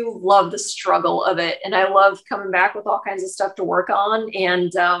do love the struggle of it. And I love coming back with all kinds of stuff to work on.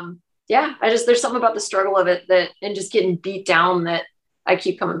 And there's something about the struggle of it and just getting beat down that I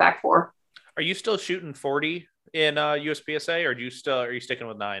keep coming back for. Are you still shooting 40 in USPSA, or are you sticking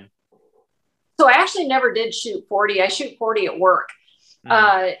with 9? So I actually never did shoot 40. I shoot 40 at work.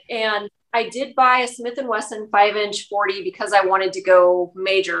 And I did buy a Smith & Wesson 5-inch 40 because I wanted to go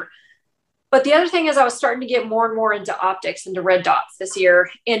major. But the other thing is I was starting to get more and more into optics, into red dots this year.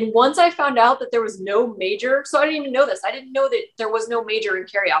 And once I found out that there was no major, so I didn't even know this. I didn't know that there was no major in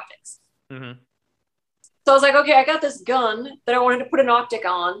carry optics. So I was like, okay, I got this gun that I wanted to put an optic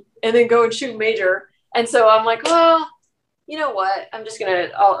on and then go and shoot major. And so I'm like, well, you know what? I'm just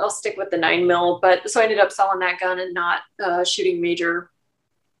I'll stick with the 9mm. But so I ended up selling that gun and not shooting major.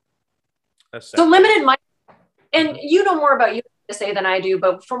 So limited minor, and you know more about USPSA than I do,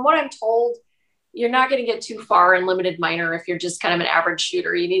 but from what I'm told, you're not going to get too far in limited minor if you're just kind of an average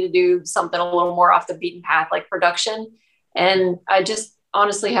shooter. You need to do something a little more off the beaten path, like production. And I just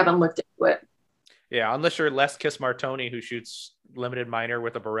honestly haven't looked into it. Yeah, unless you're Les Kiss-Martoni, who shoots limited minor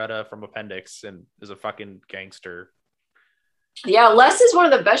with a Beretta from Appendix and is a fucking gangster. Yeah, Les is one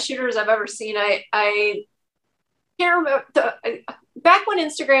of the best shooters I've ever seen. I can't remember back when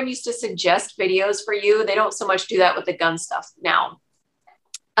Instagram used to suggest videos for you. They don't so much do that with the gun stuff now.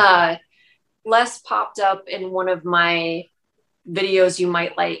 Les popped up in one of my videos you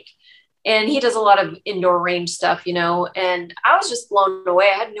might like, and he does a lot of indoor range stuff, and I was just blown away.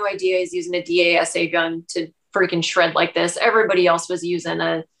 I had no idea he's using a DASA gun to freaking shred like this. Everybody else was using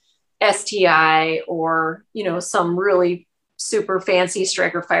a STI or, some really super fancy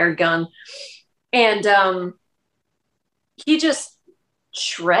striker fired gun. And he just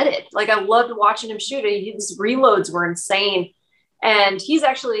shredded. Like I loved watching him shoot. His reloads were insane. And he's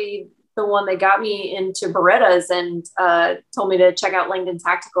actually the one that got me into Berettas and told me to check out Langdon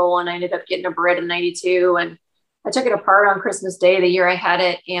Tactical. And I ended up getting a Beretta 92. And I took it apart on Christmas Day, the year I had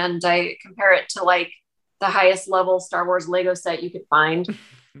it. And I compare it to like the highest level Star Wars Lego set you could find.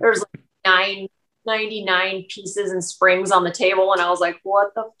 There's like 999 pieces and springs on the table. And I was like,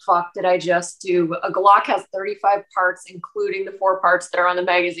 what the fuck did I just do? A Glock has 35 parts, including the 4 parts that are on the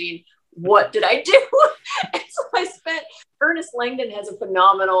magazine. What did I do? And so Ernest Langdon has a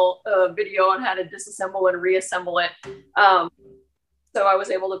phenomenal video on how to disassemble and reassemble it. So I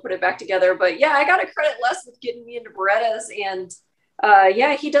was able to put it back together. But yeah, I got to credit Les with getting me into Berettas. And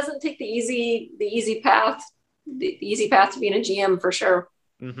he doesn't take the easy path to being a GM for sure.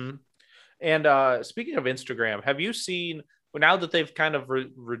 Mm-hmm. And speaking of Instagram, have you seen, now that they've kind of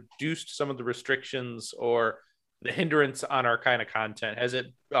reduced some of the restrictions or the hindrance on our kind of content, has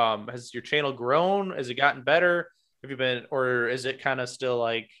your channel grown? Has it gotten better? Have you been, or is it kind of still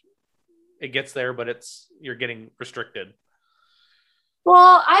like it gets there, but you're getting restricted?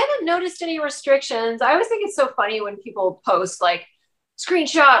 Well, I haven't noticed any restrictions. I always think it's so funny when people post like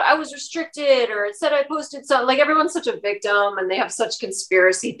screenshot, I was restricted, or it said I posted something. Like everyone's such a victim and they have such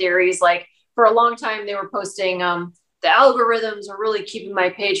conspiracy theories. Like for a long time, they were posting, the algorithms are really keeping my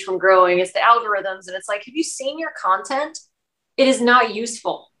page from growing. It's the algorithms. And it's like, have you seen your content? It is not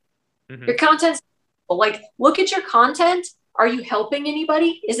useful. Mm-hmm. Your content's like, look at your content. Are you helping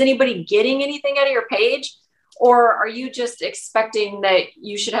anybody? Is anybody getting anything out of your page? Or are you just expecting that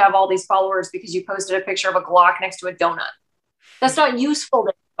you should have all these followers because you posted a picture of a Glock next to a donut? That's not useful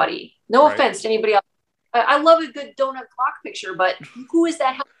to anybody. No offense to anybody else. I love a good donut Glock picture, but who is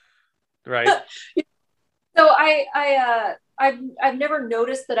that helping? Right. So I've never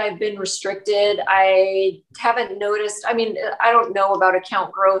noticed that I've been restricted. I haven't noticed. I mean, I don't know about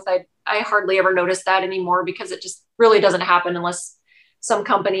account growth. I hardly ever notice that anymore because it just really doesn't happen unless some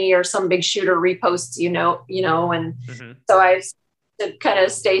company or some big shooter reposts, and so I to kind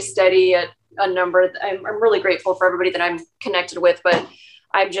of stay steady at a number. I'm really grateful for everybody that I'm connected with, but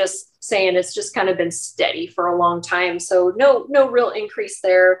I'm just saying it's just kind of been steady for a long time. So no real increase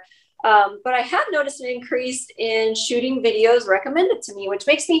there. But I have noticed an increase in shooting videos recommended to me, which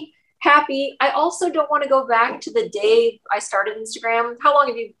makes me happy. I also don't want to go back to the day I started Instagram. How long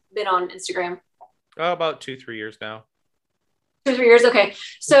have you been on Instagram? About 2-3 years now. 2 or 3 years. Okay.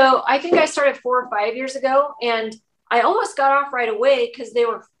 So I think I started 4 or 5 years ago, and I almost got off right away because they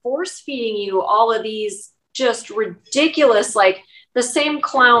were force feeding you all of these just ridiculous, like the same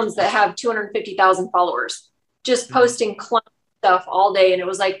clowns that have 250,000 followers, just posting clown stuff all day. And it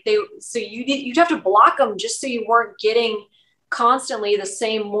was like, you'd have to block them just so you weren't getting constantly the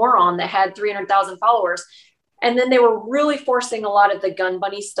same moron that had 300,000 followers. And then they were really forcing a lot of the gun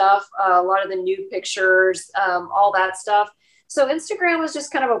bunny stuff, a lot of the nude pictures, all that stuff. So Instagram was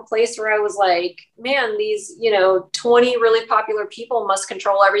just kind of a place where I was like, man, these, 20 really popular people must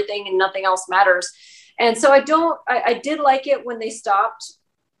control everything and nothing else matters. And so I did like it when they stopped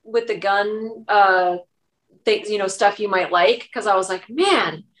with the gun things, stuff you might like, because I was like,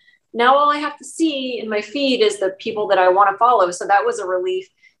 man, now all I have to see in my feed is the people that I want to follow. So that was a relief.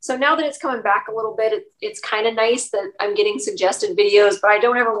 So now that it's coming back a little bit, it's kind of nice that I'm getting suggested videos, but I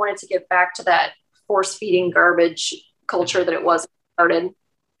don't ever want it to get back to that force feeding garbage culture that it was started.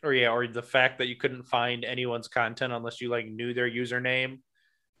 Or the fact that you couldn't find anyone's content unless you like knew their username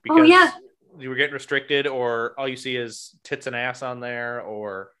because you were getting restricted, or all you see is tits and ass on there,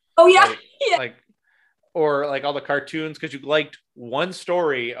 or or like all the cartoons because you liked one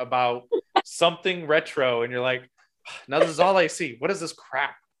story about something retro and you're like, now this is all I see. What is this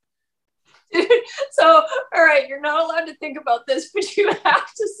crap? So, all right, you're not allowed to think about this, but you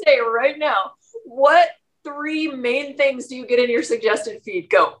have to say right now, what 3 main things do you get in your suggested feed?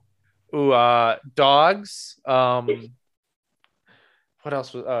 Go. Ooh, dogs. What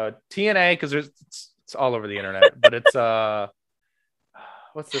else was TNA, because it's all over the internet, but it's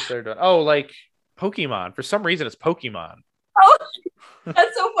what's the third one? Oh, like Pokemon. For some reason it's Pokemon. Oh,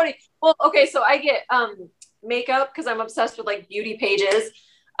 that's so funny. Well, okay, so I get makeup because I'm obsessed with like beauty pages.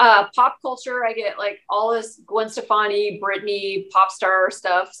 Pop culture, I get like all this Gwen Stefani, Britney, pop star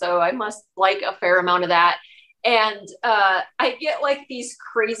stuff. So I must like a fair amount of that. And I get like these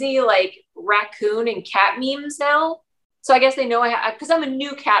crazy like raccoon and cat memes now. So I guess they know because I'm a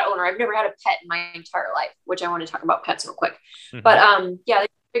new cat owner. I've never had a pet in my entire life, which I want to talk about pets real quick. Mm-hmm. But they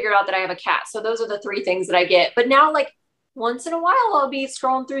figured out that I have a cat. So those are the 3 things that I get. But now like once in a while, I'll be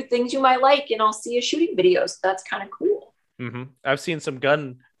scrolling through things you might like and I'll see a shooting video. So that's kind of cool. Mm-hmm. I've seen some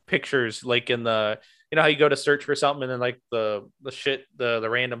gun pictures like in the, how you go to search for something and then like the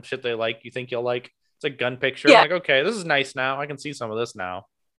random shit they like, you think you'll like, it's a gun picture. Yeah. I'm like, okay, this is nice now. I can see some of this now.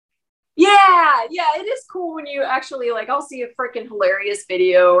 Yeah, it is cool when you actually like, I'll see a freaking hilarious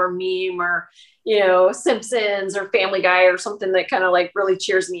video or meme or, Simpsons or Family Guy or something that kind of like really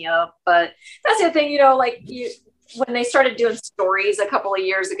cheers me up. But that's the thing, when they started doing stories a couple of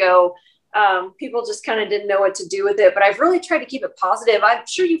years ago, people just kind of didn't know what to do with it. But I've really tried to keep it positive. I'm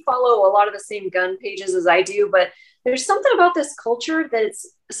sure you follow a lot of the same gun pages as I do, but there's something about this culture that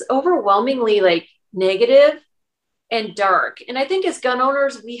it's overwhelmingly like negative and dark. And I think as gun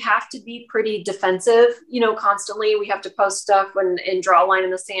owners, we have to be pretty defensive, constantly. We have to post stuff and draw a line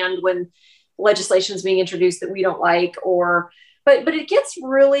in the sand when legislation is being introduced that we don't like, but it gets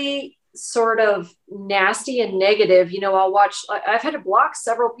really sort of nasty and negative. I've had to block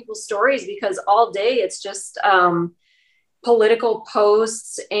several people's stories because all day it's just political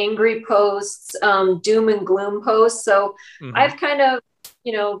posts, angry posts, doom and gloom posts. So I've kind of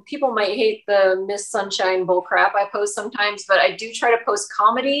people might hate the Miss Sunshine bullcrap I post sometimes, but I do try to post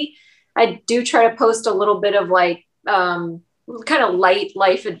comedy. I do try to post a little bit of like kind of light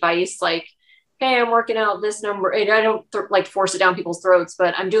life advice, like, hey, I'm working out this number, and I don't like force it down people's throats,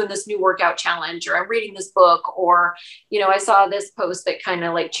 but I'm doing this new workout challenge, or I'm reading this book, or, I saw this post that kind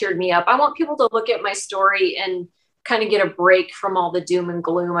of like cheered me up. I want people to look at my story and kind of get a break from all the doom and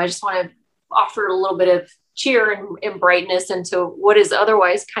gloom. I just want to offer a little bit of cheer and brightness into what is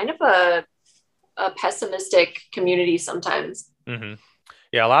otherwise kind of a pessimistic community sometimes. Mm-hmm.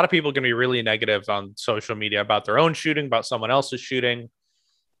 Yeah, a lot of people can be really negative on social media about their own shooting, about someone else's shooting.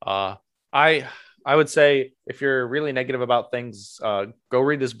 I would say if you're really negative about things, go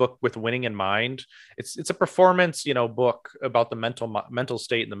read this book With Winning in Mind. It's a performance, book about the mental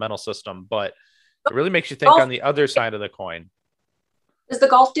state and the mental system, but it really makes you think on the other side of the coin. Is the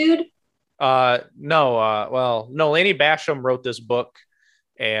golf dude? No. Laney Basham wrote this book,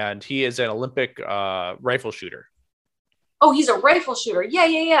 and he is an Olympic rifle shooter. Oh, he's a rifle shooter.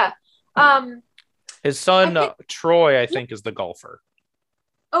 Yeah. His son, Troy, I think, is the golfer.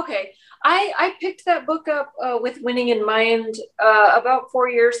 Okay. I picked that book up With Winning in Mind about 4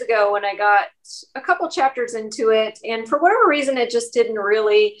 years ago when I got a couple chapters into it. And for whatever reason, it just didn't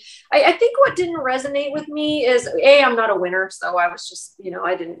really, I think what didn't resonate with me is A, I'm not a winner. So I was just,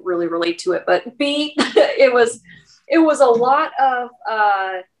 I didn't really relate to it, but B, it was a lot of,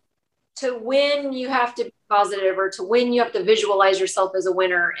 to win, you have to be positive, or to win, you have to visualize yourself as a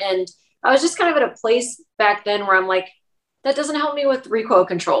winner. And I was just kind of at a place back then where I'm like, that doesn't help me with recoil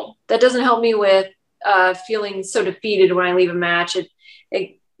control. That doesn't help me with feeling so defeated when I leave a match.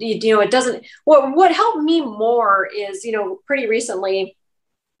 It doesn't. What helped me more is, pretty recently,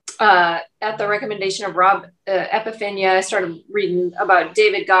 at the recommendation of Rob Epifania, I started reading about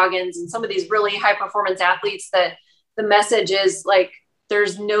David Goggins and some of these really high performance athletes that the message is like,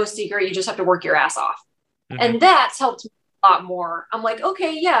 there's no secret. You just have to work your ass off. Mm-hmm. And that's helped me a lot more. I'm like,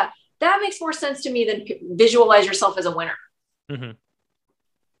 okay, yeah, that makes more sense to me than visualize yourself as a winner. Mm-hmm.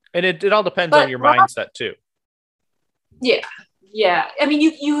 And it all depends on your mindset too. Yeah. I mean,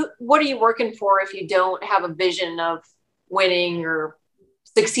 you what are you working for if you don't have a vision of winning or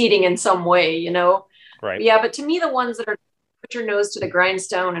succeeding in some way, Right. Yeah. But to me, the ones that are put your nose to the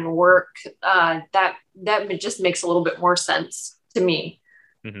grindstone and work, that just makes a little bit more sense to me.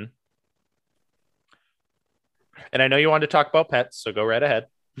 Mm-hmm. And I know you wanted to talk about pets, so go right ahead.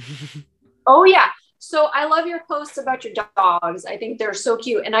 Oh yeah. So I love your posts about your dogs. I think they're so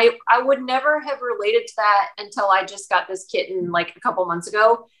cute. And I would never have related to that until I just got this kitten like a couple months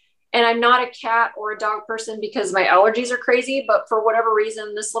ago. And I'm not a cat or a dog person because my allergies are crazy. But for whatever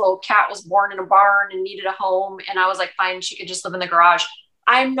reason, this little cat was born in a barn and needed a home. And I was like, fine, she could just live in the garage.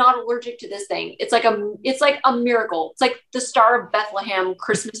 I'm not allergic to this thing. It's like a miracle. It's like the Star of Bethlehem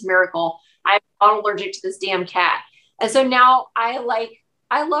Christmas miracle. I'm not allergic to this damn cat. And so now I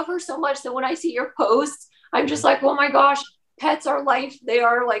love her so much that when I see your posts, I'm just like, oh my gosh, pets are life. They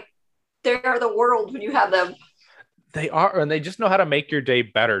are the world when you have them. They are, and they just know how to make your day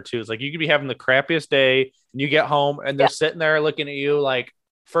better too. It's like you could be having the crappiest day and you get home and they're sitting there looking at you like,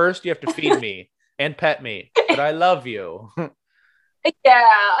 first you have to feed me and pet me, but I love you. Yeah,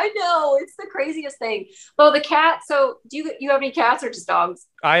 I know. It's the craziest thing. Well, the cat. So do you have any cats or just dogs?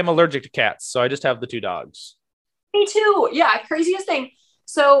 I am allergic to cats. So I just have the 2 dogs. Me too. Yeah. Craziest thing.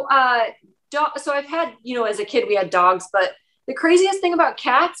 So, so I've had, as a kid, we had dogs, but the craziest thing about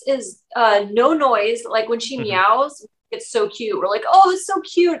cats is no noise. Like when she meows, it's so cute. We're like, oh, it's so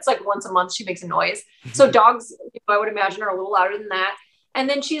cute. It's like once a month she makes a noise. So dogs, I would imagine, are a little louder than that. And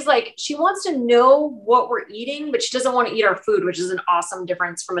then she's like, she wants to know what we're eating, but she doesn't want to eat our food, which is an awesome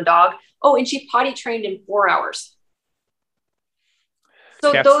difference from a dog. Oh, and she potty trained in 4 hours.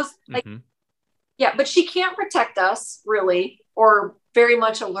 So cats, those yeah, but she can't protect us really, or very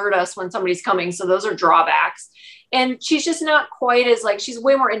much alert us when somebody's coming. So those are drawbacks. And she's just not quite as she's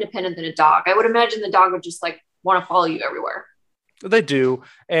way more independent than a dog. I would imagine the dog would just want to follow you everywhere. They do.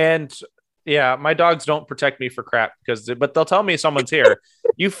 And yeah, my dogs don't protect me for crap but they'll tell me someone's here.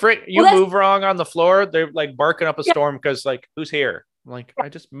 You move wrong on the floor. They're barking up a storm because who's here? I'm like, I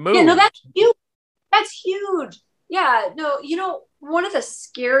just moved. Yeah, no, that's huge. That's huge. Yeah, no, one of the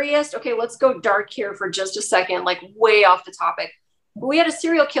scariest, okay, let's go dark here for just a second, way off the topic. We had a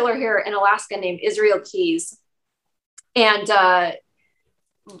serial killer here in Alaska named Israel Keys. And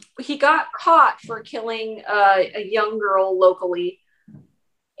he got caught for killing a young girl locally.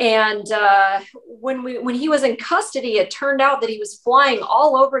 And when he was in custody, it turned out that he was flying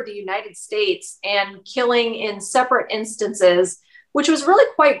all over the United States and killing in separate instances, which was really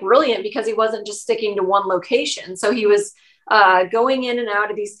quite brilliant because he wasn't just sticking to one location. So he was going in and out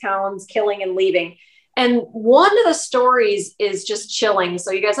of these towns, killing and leaving. And one of the stories is just chilling.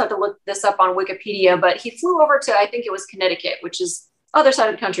 So you guys have to look this up on Wikipedia, but he flew over to, I think it was Connecticut, which is other side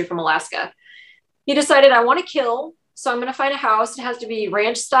of the country from Alaska. He decided, I want to kill. So I'm going to find a house. It has to be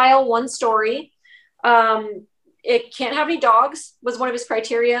ranch style, 1 story. It can't have any dogs was one of his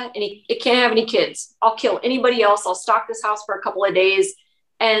criteria. And it can't have any kids. I'll kill anybody else. I'll stalk this house for a couple of days.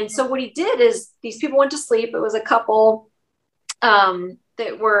 And so what he did is these people went to sleep. It was a couple,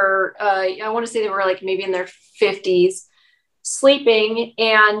 that were, I want to say they were like maybe in their 50s sleeping,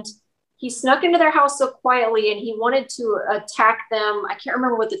 and he snuck into their house so quietly and he wanted to attack them. I can't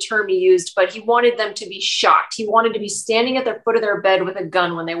remember what the term he used, but he wanted them to be shocked. He wanted to be standing at the foot of their bed with a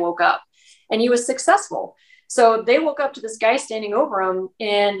gun when they woke up, and he was successful. So they woke up to this guy standing over him,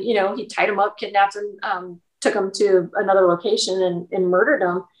 and, you know, he tied him up, kidnapped him, took him to another location and murdered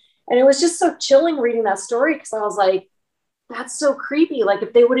him. And it was just so chilling reading that story, because I was like, that's so creepy. Like,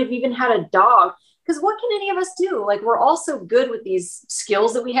 if they would have even had a dog, because what can any of us do? Like, we're all so good with these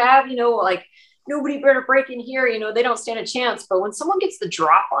skills that we have, you know, like nobody better break in here, you know, they don't stand a chance. But when someone gets the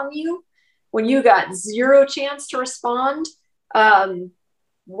drop on you, when you got 0 chance to respond,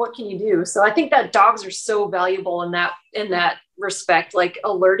 what can you do? So I think that dogs are so valuable in that respect, like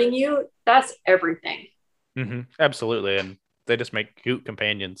alerting you, that's everything. Mm-hmm. Absolutely. And they just make cute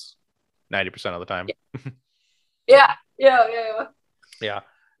companions 90% of the time. Yeah. Yeah.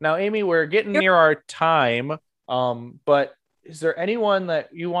 Now, Amy, we're getting near our time, but is there anyone that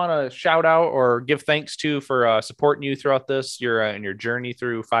you want to shout out or give thanks to for supporting you throughout this, in your journey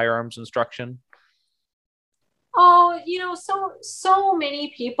through firearms instruction? Oh, you know, so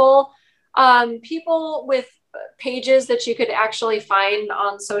many people, people with pages that you could actually find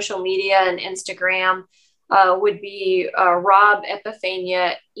on social media and Instagram would be Rob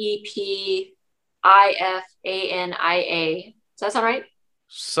Epifania, Epifania. Does that sound right?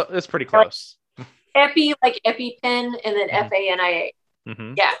 So it's pretty close. Epi, like EpiPen, and then Fania.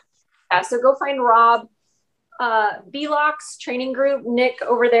 Mm-hmm. Yeah. So go find Rob. Velox Training Group, Nick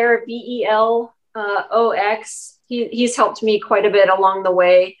over there, VELOX. He's helped me quite a bit along the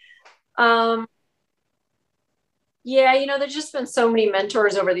way. Yeah, you know, there's just been so many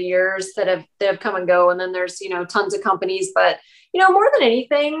mentors over the years that have come and go. And then there's, you know, tons of companies, but, you know, more than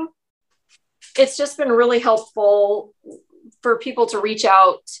anything, it's just been really helpful for people to reach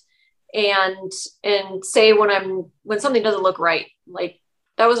out and say when something doesn't look right, like,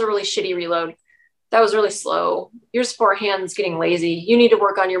 that was a really shitty reload. That was really slow. Your sport hand's getting lazy. You need to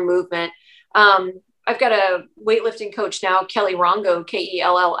work on your movement. I've got a weightlifting coach now, Kelly Rongo,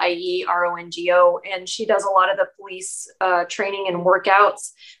 KELLIERONGO, and she does a lot of the police training and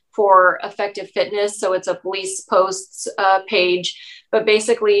workouts for Effective Fitness. So it's a police posts page, but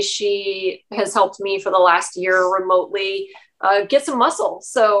basically she has helped me for the last year remotely get some muscle.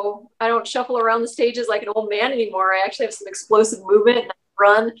 So I don't shuffle around the stages like an old man anymore. I actually have some explosive movement and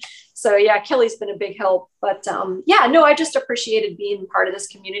run. So yeah, Kelly's been a big help, but yeah, no, I just appreciated being part of this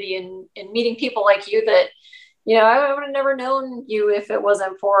community and meeting people like you that, you know, I would have never known you if it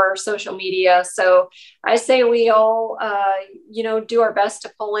wasn't for social media. So I say we all, you know, do our best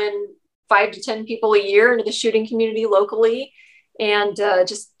to pull in 5 to 10 people a year into the shooting community locally, and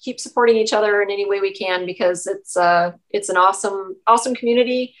just keep supporting each other in any way we can, because it's an awesome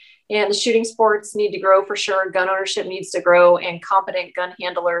community. And the shooting sports need to grow for sure. Gun ownership needs to grow, and competent gun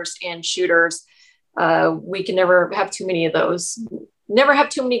handlers and shooters. We can never have too many of those. Never have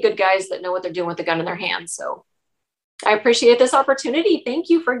too many good guys that know what they're doing with the gun in their hands. So I appreciate this opportunity. Thank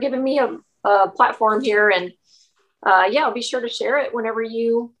you for giving me a platform here. And yeah, I'll be sure to share it whenever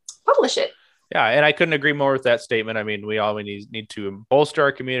you publish it. Yeah, and I couldn't agree more with that statement. I mean, we always need to bolster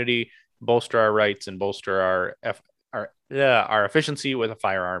our community, bolster our rights, and bolster our efficiency with a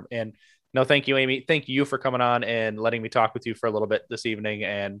firearm. And no, thank you, Amy. Thank you for coming on and letting me talk with you for a little bit this evening.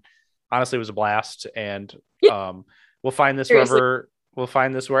 And honestly, it was a blast. And we'll find this wherever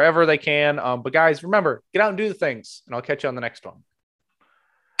they can. But guys, remember, get out and do the things, and I'll catch you on the next one.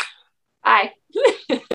 Bye.